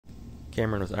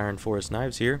Cameron with Iron Forest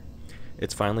Knives here.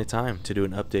 It's finally time to do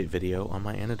an update video on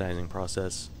my anodizing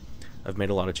process. I've made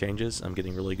a lot of changes, I'm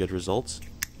getting really good results,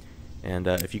 and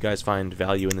if you guys find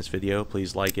value in this video,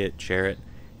 please like it, share it,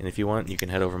 and if you want, you can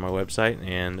head over to my website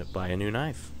and buy a new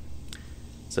knife.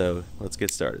 So let's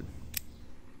get started.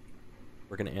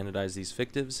 We're going to anodize these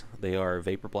fictives. They are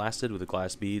vapor blasted with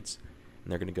glass beads,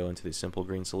 and they're going to go into the simple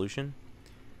green solution.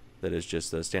 That is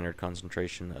just a standard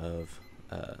concentration of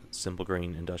simple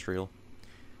green industrial.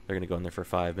 They're going to go in there for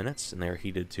 5 minutes, and they are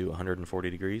heated to 140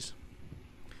 degrees.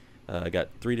 I got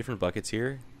 3 different buckets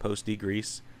here: post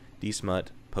degrease, desmut,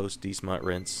 post desmut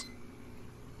rinse.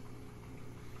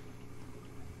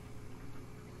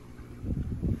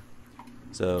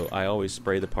 So I always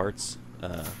spray the parts.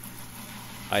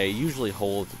 I usually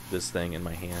hold this thing in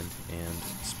my hand and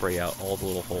spray out all the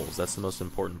little holes. That's the most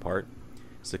important part,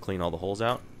 is to clean all the holes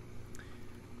out.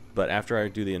 But after I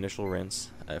do the initial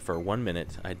rinse, for 1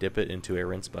 minute, I dip it into a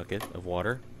rinse bucket of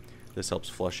water. This helps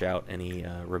flush out any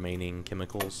remaining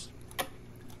chemicals.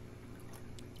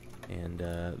 And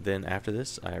then after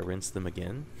this, I rinse them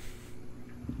again.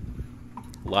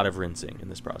 A lot of rinsing in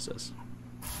this process.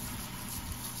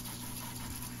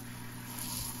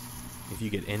 If you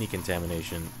get any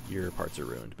contamination, your parts are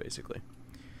ruined, basically.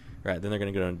 Right, then they're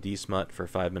going to go on desmut for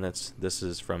 5 minutes. This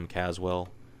is from Caswell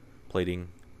Plating.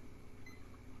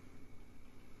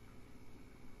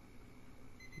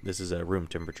 This is a room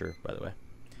temperature, by the way.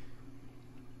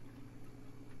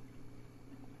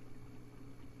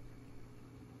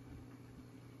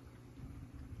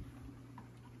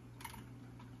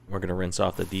 We're going to rinse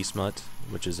off the desmut,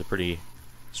 which is a pretty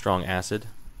strong acid.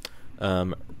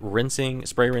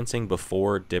 Spray rinsing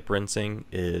before dip rinsing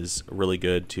is really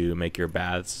good to make your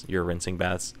baths, your rinsing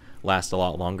baths, last a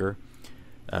lot longer.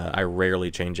 I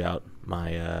rarely change out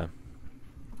my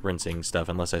rinsing stuff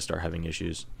unless I start having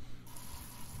issues.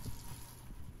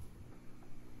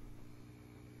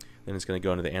 Then it's going to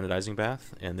go into the anodizing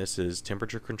bath, and this is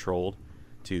temperature controlled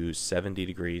to 70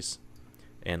 degrees,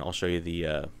 and I'll show you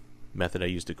the method I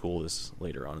use to cool this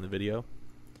later on in the video.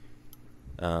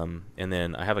 And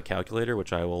then I have a calculator,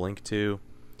 which I will link to,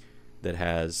 that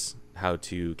has how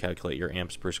to calculate your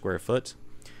amps per square foot,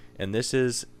 and this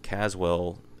is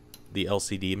Caswell, the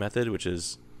LCD method, which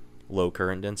is low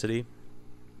current density.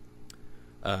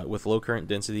 With low current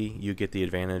density, you get the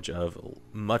advantage of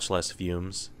much less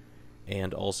fumes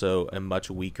and also a much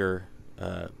weaker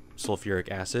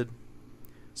sulfuric acid,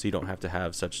 so you don't have to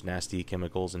have such nasty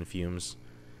chemicals and fumes.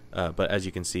 But as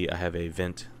you can see, I have a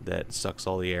vent that sucks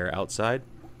all the air outside.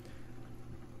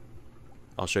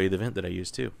 I'll show you the vent that I use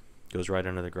too. Goes right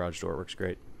under the garage door, works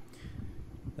great.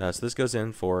 So this goes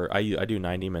in for, I do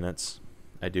 90 minutes.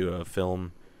 I do a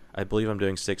film, I believe I'm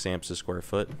doing 6 amps a square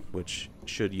foot, which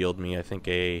should yield me, I think,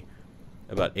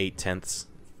 about 8/10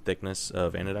 thickness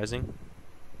of anodizing.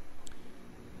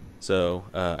 So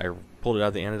I pulled it out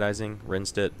of the anodizing,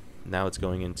 rinsed it. Now it's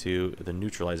going into the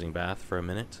neutralizing bath for a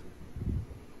minute.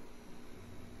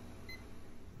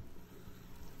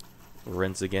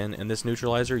 Rinse again, and this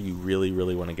neutralizer, you really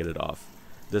want to get it off.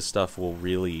 This stuff will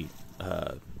really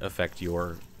affect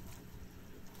your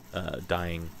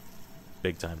dyeing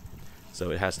big time, so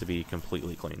it has to be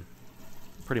completely clean.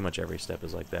 Pretty much every step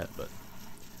is like that, but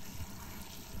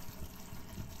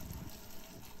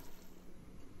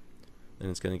then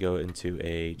it's going to go into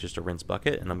just a rinse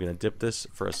bucket, and I'm going to dip this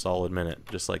for a solid minute,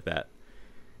 just like that.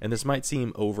 And this might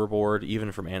seem overboard,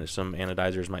 even from some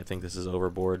anodizers might think this is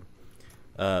overboard.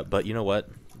 But you know what?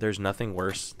 There's nothing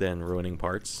worse than ruining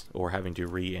parts or having to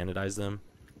re-anodize them.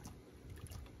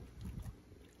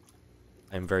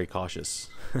 I'm very cautious.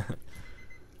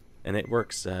 And it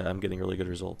works. I'm getting really good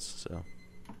results.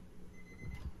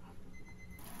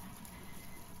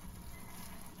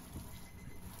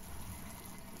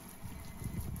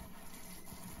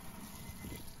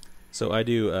 So I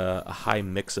do a high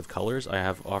mix of colors. I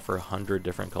offer 100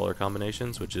 different color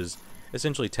combinations, which is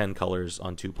essentially 10 colors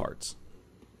on 2 parts.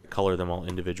 Color them all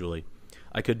individually.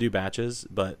 I could do batches,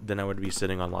 but then I would be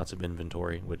sitting on lots of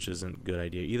inventory, which isn't a good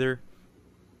idea either.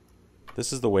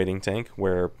 This is the waiting tank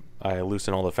where I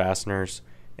loosen all the fasteners,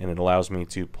 and it allows me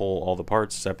to pull all the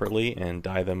parts separately and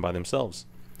dye them by themselves.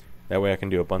 That way I can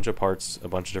do a bunch of parts, a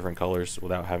bunch of different colors,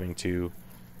 without having to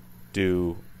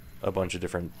do a bunch of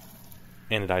different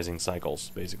anodizing cycles,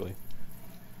 basically.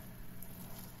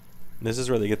 This is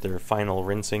where they get their final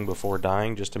rinsing before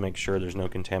dyeing, just to make sure there's no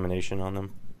contamination on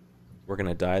them. We're going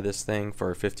to dye this thing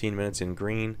for 15 minutes in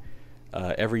green.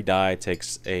 Every dye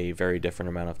takes a very different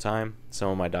amount of time. Some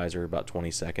of my dyes are about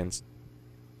 20 seconds.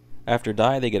 After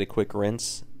dye, they get a quick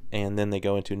rinse, and then they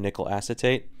go into nickel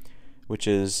acetate, which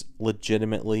is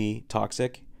legitimately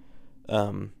toxic.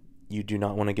 you do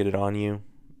not want to get it on you,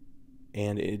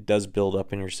 and it does build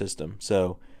up in your system.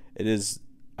 So it is,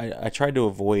 I tried to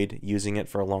avoid using it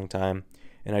for a long time,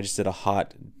 and I just did a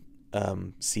hot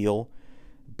seal.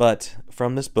 But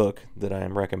from this book that I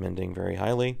am recommending very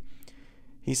highly,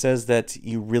 he says that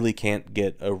you really can't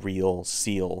get a real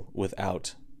seal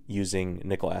without using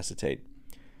nickel acetate.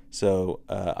 So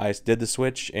I did the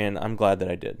switch, and I'm glad that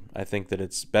I did. I think that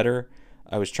it's better.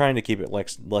 I was trying to keep it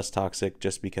less toxic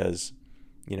just because,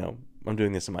 I'm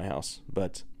doing this in my house.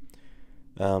 But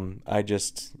I'm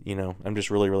just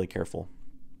really, really careful.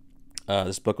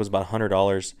 This book was about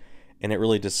 $100, and it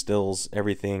really distills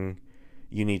everything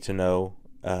you need to know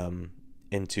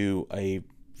into a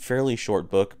fairly short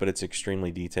book, but it's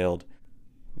extremely detailed.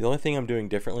 The only thing I'm doing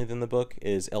differently than the book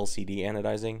is LCD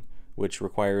anodizing, which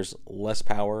requires less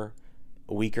power,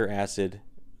 weaker acid,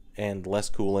 and less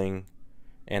cooling,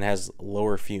 and has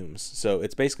lower fumes. So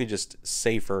it's basically just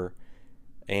safer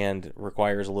and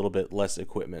requires a little bit less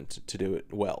equipment to do it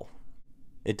well.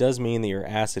 It does mean that your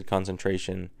acid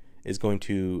concentration is going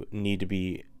to need to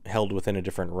be held within a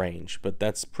different range, but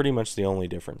that's pretty much the only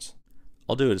difference.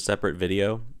 I'll do a separate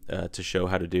video to show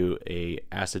how to do a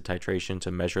acid titration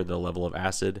to measure the level of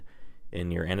acid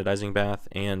in your anodizing bath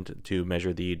and to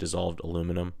measure the dissolved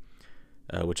aluminum,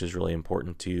 which is really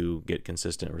important to get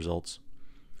consistent results.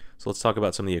 So let's talk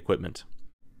about some of the equipment.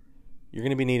 You're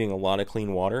going to be needing a lot of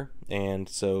clean water, and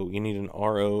so you need an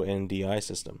RO&DI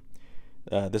system.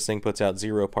 This thing puts out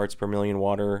 0 parts per million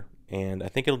water, and I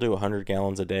think it'll do 100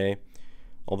 gallons a day,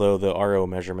 although the RO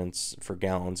measurements for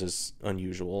gallons is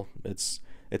unusual. It's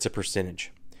a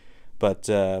percentage. But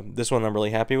this one I'm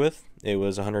really happy with. It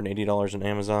was $180 on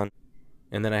Amazon.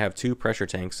 And then I have 2 pressure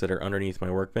tanks that are underneath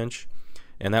my workbench,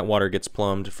 and that water gets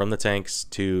plumbed from the tanks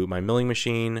to my milling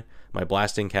machine, my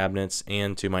blasting cabinets,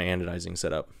 and to my anodizing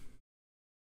setup.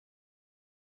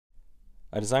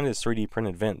 I designed this 3D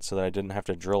printed vent so that I didn't have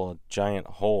to drill a giant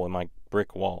hole in my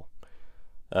brick wall.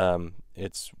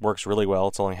 It works really well.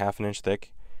 It's only ½ inch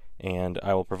thick, and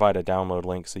I will provide a download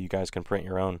link so you guys can print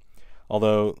your own.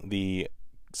 Although the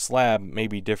slab may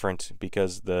be different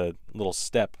because the little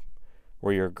step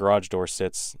where your garage door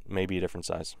sits may be a different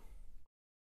size.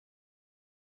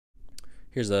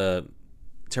 Here's the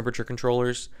temperature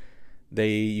controllers.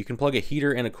 You can plug a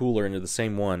heater and a cooler into the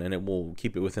same one, and it will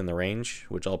keep it within the range,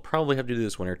 which I'll probably have to do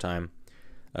this winter time.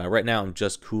 Right now I'm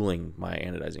just cooling my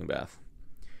anodizing bath.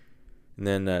 And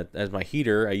then as my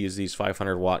heater, I use these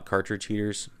 500 watt cartridge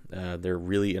heaters. They're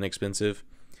really inexpensive.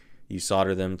 You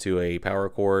solder them to a power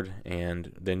cord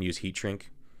and then use heat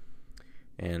shrink.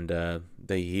 And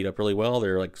they heat up really well.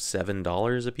 They're like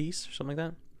 $7 a piece or something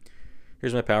like that.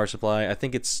 Here's my power supply. I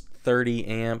think it's 30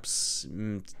 amps,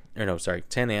 or no, sorry,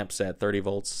 10 amps at 30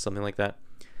 volts, something like that.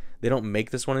 They don't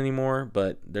make this one anymore,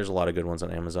 but there's a lot of good ones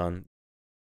on Amazon.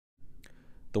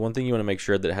 The one thing you want to make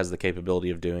sure that it has the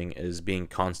capability of doing is being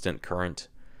constant current,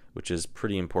 which is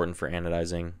pretty important for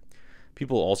anodizing.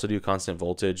 People also do constant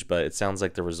voltage, but it sounds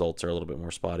like the results are a little bit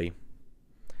more spotty.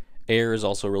 Air is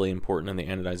also really important in the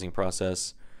anodizing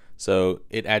process. So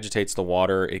it agitates the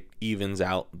water, it evens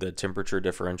out the temperature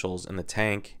differentials in the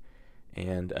tank,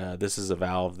 and this is a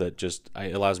valve that just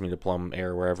allows me to plumb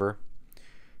air wherever.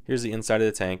 Here's the inside of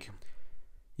the tank.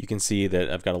 You can see that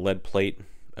I've got a lead plate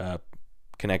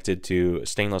connected to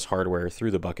stainless hardware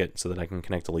through the bucket so that I can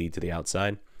connect a lead to the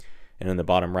outside. And in the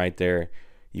bottom right there,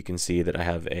 you can see that I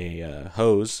have a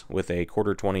hose with a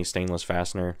 1/4-20 stainless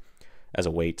fastener as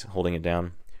a weight holding it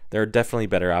down. There are definitely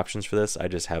better options for this. I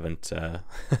just haven't,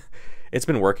 it's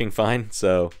been working fine,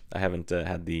 so I haven't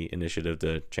had the initiative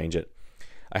to change it.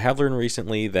 I have learned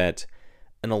recently that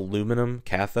an aluminum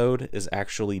cathode is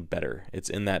actually better. It's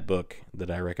in that book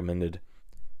that I recommended.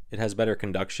 It has better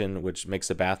conduction, which makes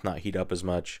the bath not heat up as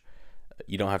much.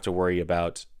 You don't have to worry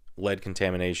about lead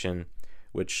contamination,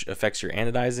 which affects your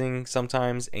anodizing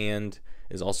sometimes and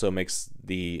also makes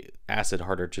the acid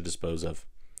harder to dispose of.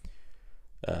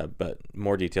 But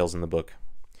more details in the book.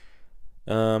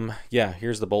 Yeah,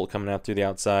 here's the bolt coming out through the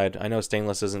outside. I know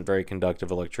stainless isn't very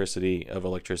conductive of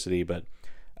electricity, but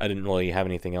I didn't really have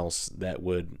anything else that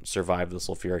would survive the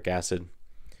sulfuric acid.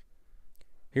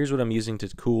 Here's what I'm using to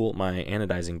cool my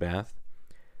anodizing bath.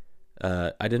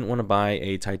 I didn't want to buy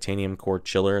a titanium core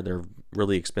chiller. They're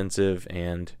really expensive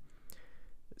and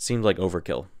seemed like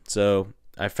overkill. So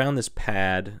I found this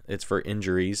pad. It's for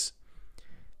injuries.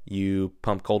 You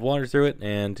pump cold water through it,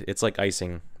 and it's like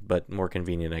icing, but more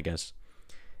convenient, I guess.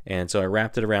 And so I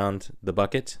wrapped it around the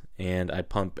bucket, and I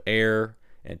pump air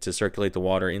to circulate the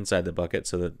water inside the bucket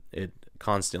so that it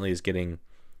constantly is getting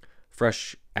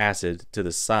fresh acid to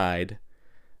the side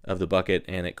of the bucket,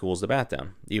 and it cools the bath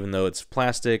down. Even though it's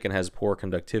plastic and has poor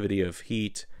conductivity of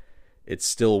heat, it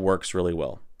still works really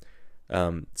well.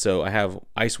 So I have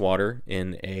ice water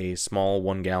in a small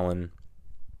 1 gallon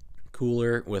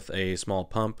cooler with a small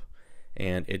pump,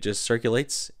 and it just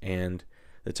circulates, and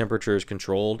the temperature is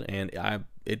controlled, and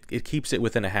it keeps it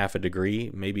within a half a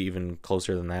degree, maybe even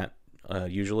closer than that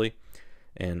usually,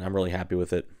 and I'm really happy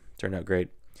with it. Turned out great.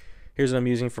 Here's what I'm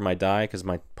using for my dye, because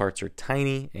my parts are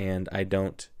tiny and I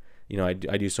don't, I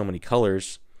do so many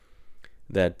colors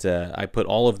that I put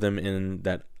all of them in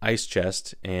that ice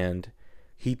chest and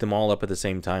heat them all up at the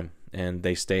same time, and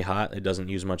they stay hot. It doesn't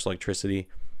use much electricity.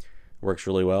 Works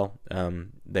really well.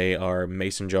 They are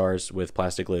mason jars with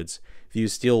plastic lids. If you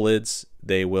use steel lids,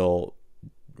 they will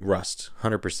rust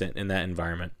 100% in that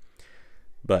environment.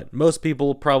 But most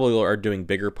people probably are doing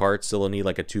bigger parts, so they'll need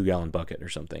like a 2-gallon bucket or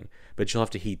something. But you'll have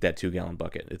to heat that 2-gallon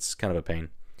bucket. It's kind of a pain.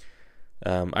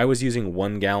 I was using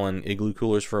 1-gallon igloo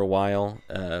coolers for a while,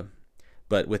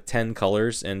 but with 10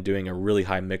 colors and doing a really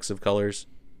high mix of colors,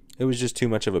 it was just too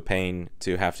much of a pain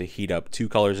to have to heat up 2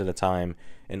 colors at a time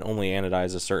and only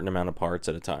anodize a certain amount of parts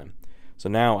at a time. So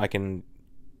now I can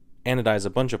anodize a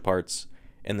bunch of parts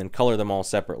and then color them all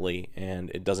separately, and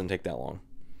it doesn't take that long.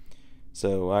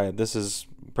 So this is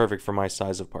perfect for my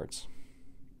size of parts.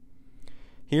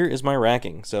 Here is my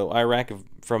racking. So I rack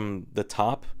from the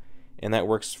top, and that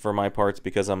works for my parts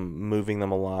because I'm moving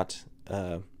them a lot.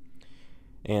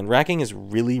 And racking is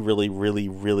really, really, really,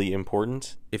 really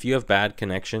important. If you have bad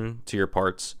connection to your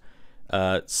parts,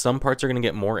 some parts are going to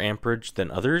get more amperage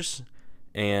than others,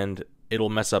 and it'll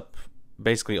mess up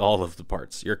basically all of the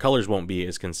parts. Your colors won't be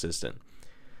as consistent.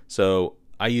 So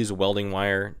I use welding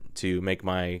wire to make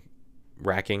my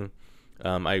racking.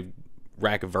 I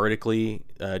rack vertically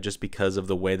just because of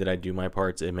the way that I do my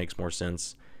parts. It makes more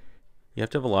sense. You have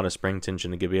to have a lot of spring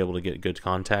tension to be able to get good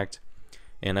contact,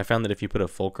 and I found that if you put a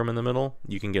fulcrum in the middle,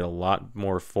 you can get a lot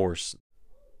more force.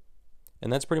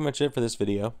 And that's pretty much it for this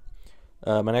video.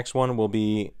 My next one will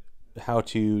be how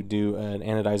to do an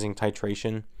anodizing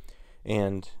titration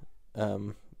and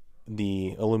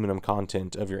the aluminum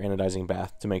content of your anodizing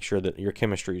bath to make sure that your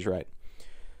chemistry is right.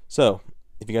 So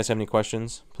if you guys have any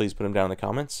questions, please put them down in the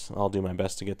comments. I'll do my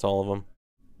best to get to all of them.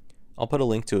 I'll put a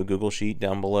link to a Google Sheet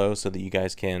down below so that you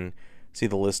guys can see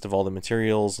the list of all the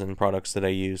materials and products that I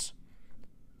use.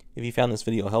 If you found this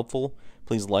video helpful,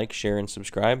 please like, share, and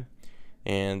subscribe.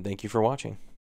 And thank you for watching.